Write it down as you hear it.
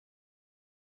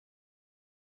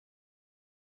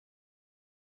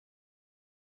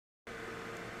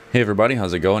Hey everybody,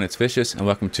 how's it going? It's Vicious and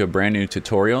welcome to a brand new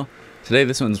tutorial. Today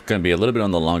this one's going to be a little bit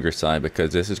on the longer side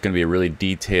because this is going to be a really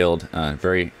detailed,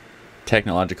 very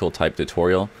technological type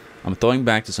tutorial. I'm throwing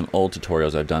back to some old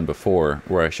tutorials I've done before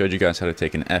where I showed you guys how to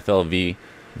take an FLV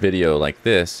video like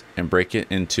this and break it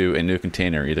into a new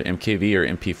container, either Mkv or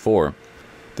MP4.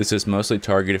 This is mostly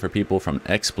targeted for people from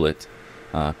XSplit,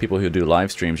 people who do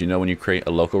live streams. You know, when you create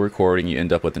a local recording you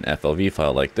end up with an FLV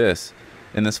file like this.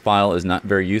 And this file is not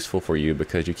very useful for you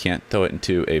because you can't throw it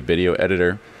into a video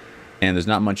editor and there's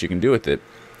not much you can do with it.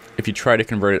 If you try to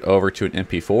convert it over to an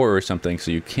MP4 or something so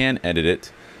you can edit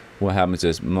it, what happens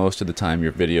is most of the time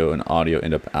your video and audio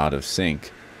end up out of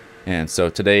sync. And so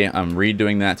today I'm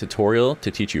redoing that tutorial to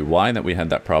teach you why that we had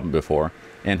that problem before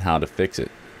and how to fix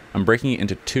it. I'm breaking it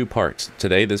into two parts.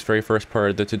 Today, this very first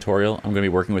part of the tutorial, I'm going to be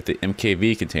working with the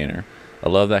Mkv container. I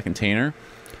love that container.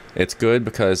 It's good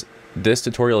because this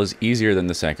tutorial is easier than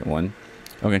the second one.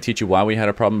 I'm going to teach you why we had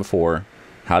a problem before,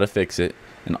 how to fix it,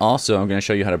 and also I'm going to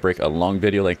show you how to break a long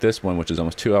video like this one, which is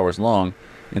almost 2 hours long,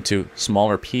 into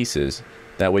smaller pieces.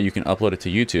 That way you can upload it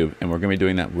to YouTube, and we're going to be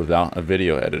doing that without a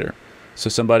video editor. So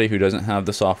somebody who doesn't have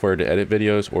the software to edit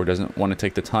videos or doesn't want to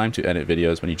take the time to edit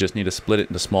videos when you just need to split it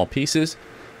into small pieces,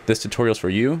 this tutorial is for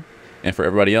you. And for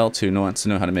everybody else who wants to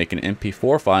know how to make an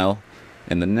MP4 file,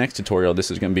 in the next tutorial this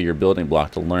is going to be your building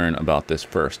block to learn about this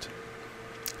first.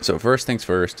 So first things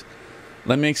first,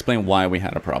 let me explain why we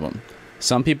had a problem.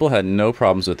 Some people had no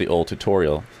problems with the old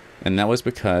tutorial, and that was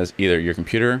because either your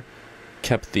computer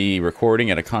kept the recording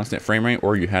at a constant frame rate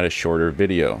or you had a shorter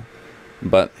video.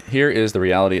 But here is the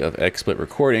reality of XSplit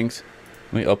recordings.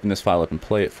 Let me open this file up and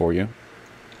play it for you.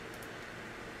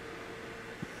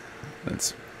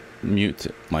 Let's mute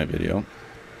my video.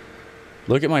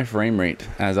 Look at my frame rate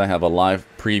as I have a live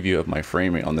preview of my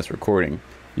frame rate on this recording.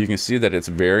 You can see that it's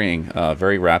varying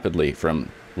very rapidly from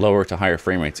lower to higher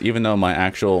frame rates. Even though my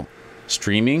actual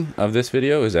streaming of this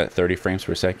video is at 30 frames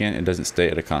per second, it doesn't stay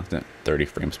at a constant 30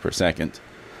 frames per second.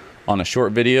 On a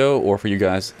short video, or for you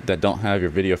guys that don't have your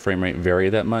video frame rate vary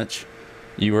that much,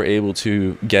 you are able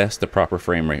to guess the proper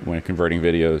frame rate when converting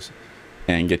videos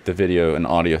and get the video and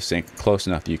audio sync close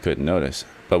enough that you couldn't notice.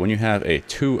 But when you have a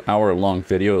 2 hour long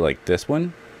video like this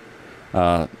one,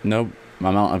 no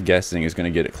amount of guessing is going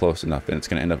to get it close enough, and it's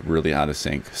going to end up really out of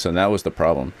sync. So that was the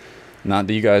problem. Not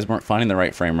that you guys weren't finding the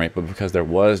right frame rate, but because there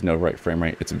was no right frame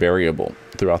rate, it's variable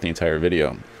throughout the entire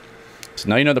video. So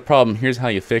now you know the problem. Here's how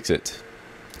you fix it.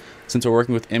 Since we're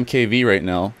working with Mkv right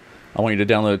now, I want you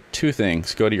to download two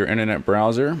things. Go to your internet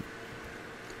browser.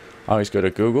 Always go to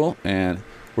Google, and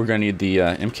we're going to need the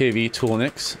Mkv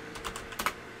toolnix.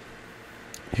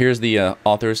 Here's the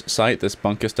author's site, this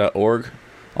bunkus.org.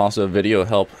 Also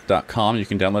videohelp.com. You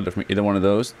can download it from either one of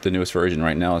those. The newest version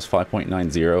right now is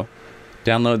 5.90.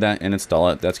 Download that and install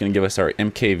it. That's going to give us our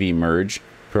Mkv Merge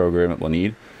program that we'll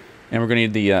need. And we're going to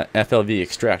need the Flv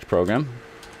Extract program.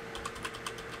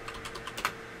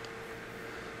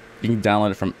 You can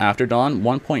download it from After Dawn.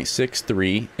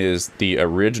 1.63 is the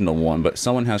original one, but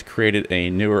someone has created a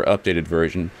newer updated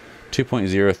version,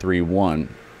 2.031.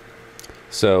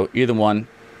 So either one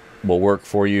will work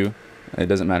for you. It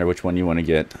doesn't matter which one you want to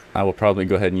get. I will probably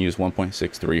go ahead and use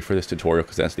 1.63 for this tutorial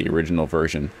because that's the original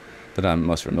version that I'm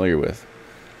most familiar with.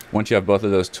 Once you have both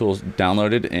of those tools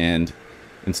downloaded and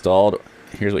installed,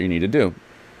 here's what you need to do.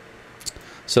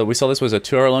 So we saw this was a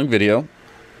 2 hour long video.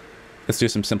 Let's do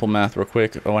some simple math real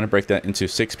quick. I want to break that into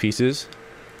 6 pieces.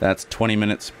 That's 20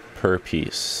 minutes per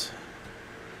piece.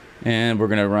 And we're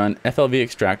going to run Flv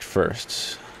Extract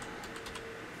first.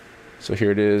 So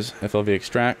here it is, Flv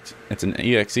Extract. It's an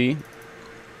exe.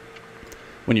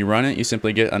 When you run it, you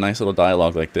simply get a nice little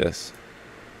dialog like this.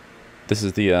 This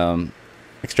is the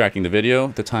extracting the video,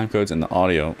 the time codes, and the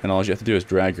audio. And all you have to do is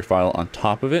drag your file on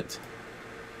top of it.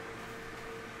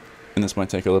 And this might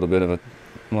take a little bit of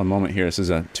one moment here. This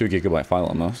is a 2 GB file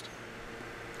almost.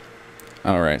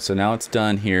 Alright, so now it's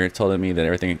done here. It's telling me that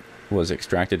everything was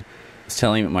extracted. It's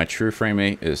telling me my true frame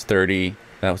rate is 30.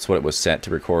 That's what it was set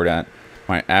to record at.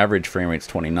 My average frame rate is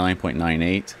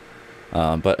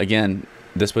 29.98. But again,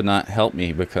 this would not help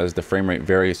me because the frame rate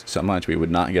varies so much we would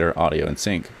not get our audio in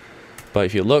sync. But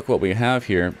if you look what we have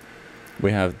here,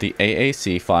 we have the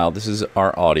AAC file. This is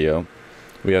our audio.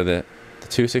 We have the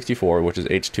 264, which is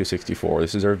H264.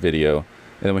 This is our video.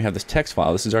 And then we have this text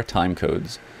file. This is our time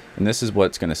codes. And this is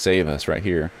what's going to save us right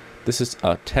here. This is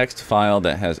a text file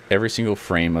that has every single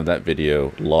frame of that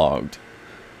video logged.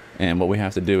 And what we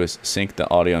have to do is sync the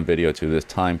audio and video to this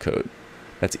time code.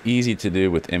 That's easy to do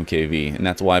with Mkv, and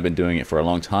that's why I've been doing it for a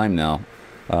long time now,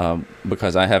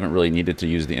 because I haven't really needed to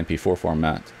use the MP4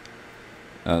 format.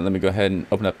 Let me go ahead and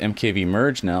open up Mkv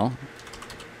Merge now.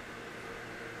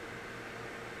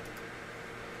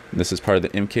 This is part of the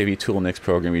Mkv Toolnix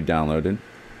program you downloaded.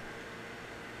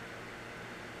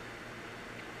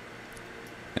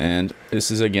 And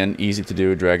this is, again, easy to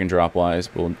do, drag and drop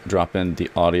wise. We'll drop in the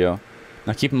audio.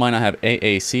 Now keep in mind I have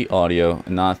AAC audio,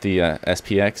 not the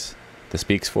SPX, the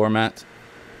Speaks format,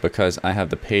 because I have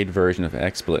the paid version of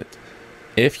XSplit.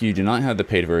 If you do not have the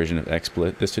paid version of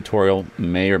XSplit, this tutorial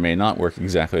may or may not work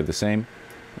exactly the same.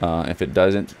 If it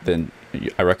doesn't, then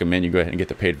I recommend you go ahead and get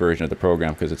the paid version of the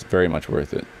program because it's very much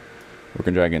worth it. We're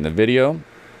going to drag in the video.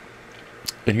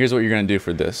 And here's what you're going to do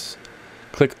for this.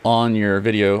 Click on your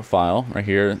video file right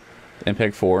here,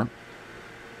 MPEG 4.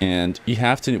 And you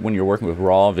have to, when you're working with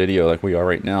raw video like we are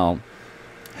right now,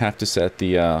 have to set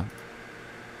the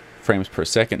frames per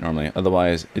second normally.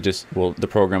 Otherwise, it just will, the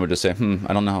program will just say,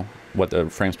 I don't know what the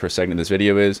frames per second of this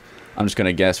video is. I'm just going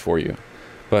to guess for you.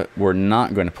 But we're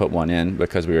not going to put one in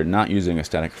because we are not using a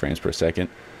static frames per second.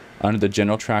 Under the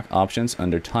general track options,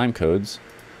 under time codes,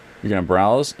 you're going to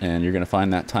browse and you're going to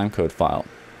find that time code file.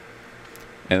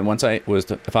 And once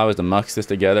if I was to mux this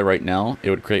together right now, it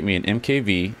would create me an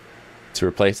Mkv to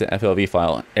replace the FLV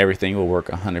file, and everything will work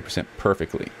 100%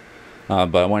 perfectly.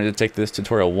 But I wanted to take this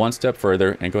tutorial one step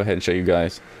further and go ahead and show you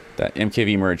guys that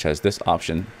Mkv Merge has this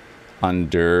option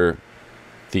under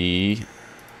the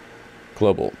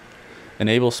global.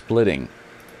 Enable splitting.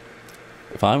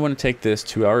 If I want to take this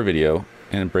 2-hour video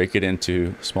and break it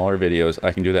into smaller videos,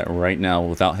 I can do that right now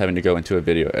without having to go into a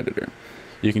video editor.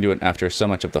 You can do it after so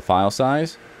much of the file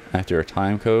size, after a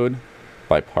time code,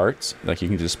 by parts. Like you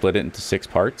can just split it into 6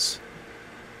 parts.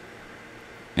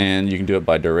 And you can do it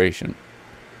by duration.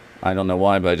 I don't know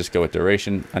why, but I just go with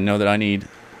duration. I know that I need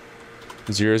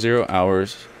 00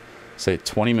 hours, say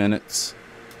 20 minutes,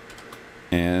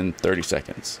 and 30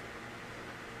 seconds.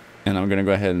 And I'm going to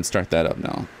go ahead and start that up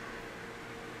now.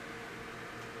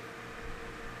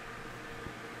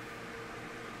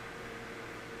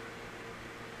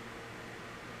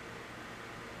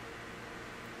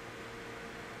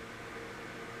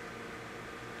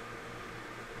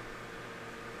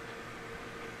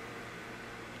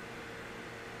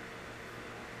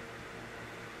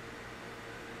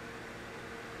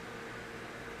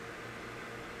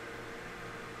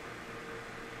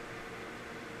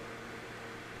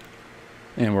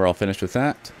 And we're all finished with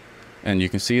that. And you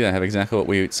can see that I have exactly what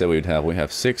we said we would have. We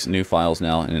have 6 new files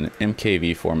now in an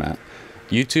Mkv format.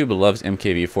 YouTube loves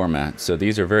Mkv format, so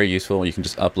these are very useful. You can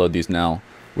just upload these now.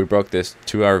 We broke this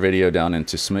 2-hour video down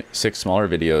into 6 smaller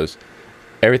videos.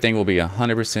 Everything will be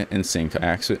 100% in sync.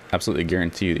 I absolutely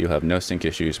guarantee you that you'll have no sync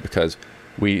issues because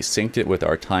we synced it with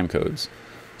our time codes.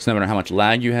 So no matter how much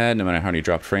lag you had, no matter how many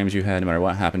dropped frames you had, no matter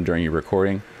what happened during your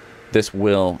recording, this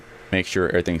will make sure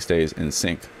everything stays in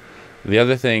sync. The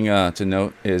other thing to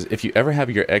note is if you ever have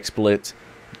your XSplit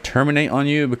terminate on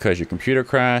you because your computer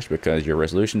crashed, because your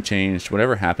resolution changed,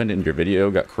 whatever happened in your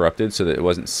video got corrupted so that it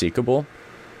wasn't seekable,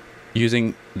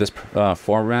 using this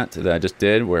format that I just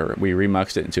did where we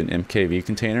remuxed it into an Mkv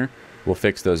container will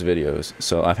fix those videos.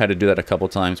 So I've had to do that a couple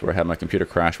times where I had my computer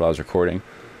crash while I was recording.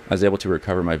 I was able to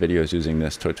recover my videos using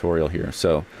this tutorial here.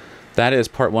 So that is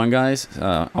part 1, guys.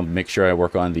 I'll make sure I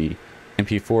work on the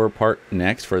MP4 part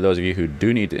next for those of you who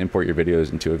do need to import your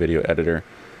videos into a video editor,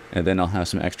 and then I'll have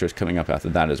some extras coming up after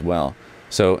that as well.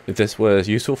 So if this was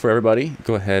useful for everybody,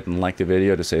 go ahead and like the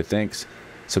video to say thanks.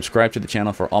 Subscribe to the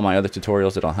channel for all my other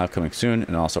tutorials that I'll have coming soon,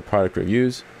 and also product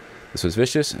reviews. This was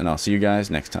Vicious, and I'll see you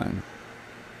guys next time.